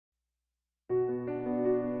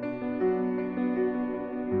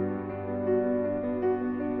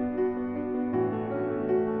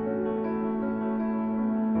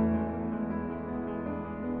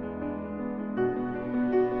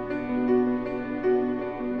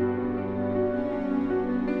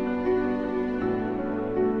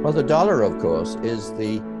Well, the dollar, of course, is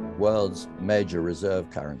the world's major reserve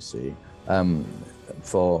currency um,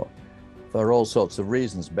 for, for all sorts of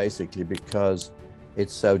reasons, basically because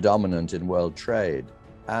it's so dominant in world trade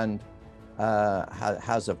and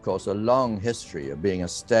has, of course, a long history of being a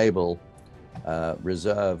stable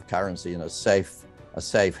reserve currency and a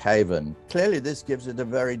safe haven. Clearly, this gives it a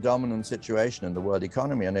very dominant situation in the world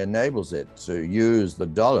economy and enables it to use the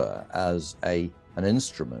dollar as an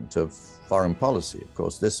instrument of foreign policy. Of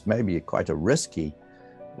course, this may be quite a risky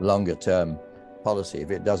longer-term policy if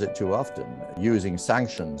it does it too often, using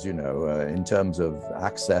sanctions, in terms of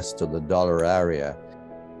access to the dollar area.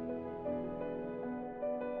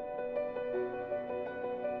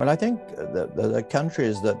 But I think the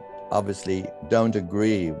countries that obviously don't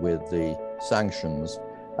agree with the sanctions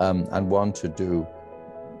and want to do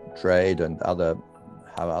trade and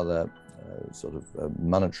have other sort of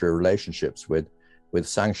monetary relationships with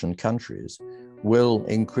sanctioned countries will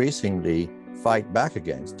increasingly fight back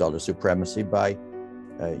against dollar supremacy by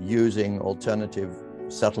using alternative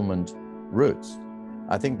settlement routes.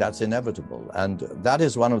 I think that's inevitable, and that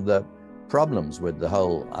is one of the problems with the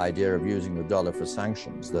whole idea of using the dollar for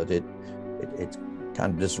sanctions, that it's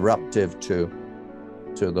kind of disruptive to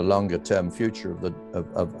the longer-term future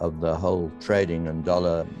of the whole trading and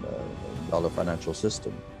dollar financial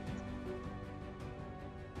system.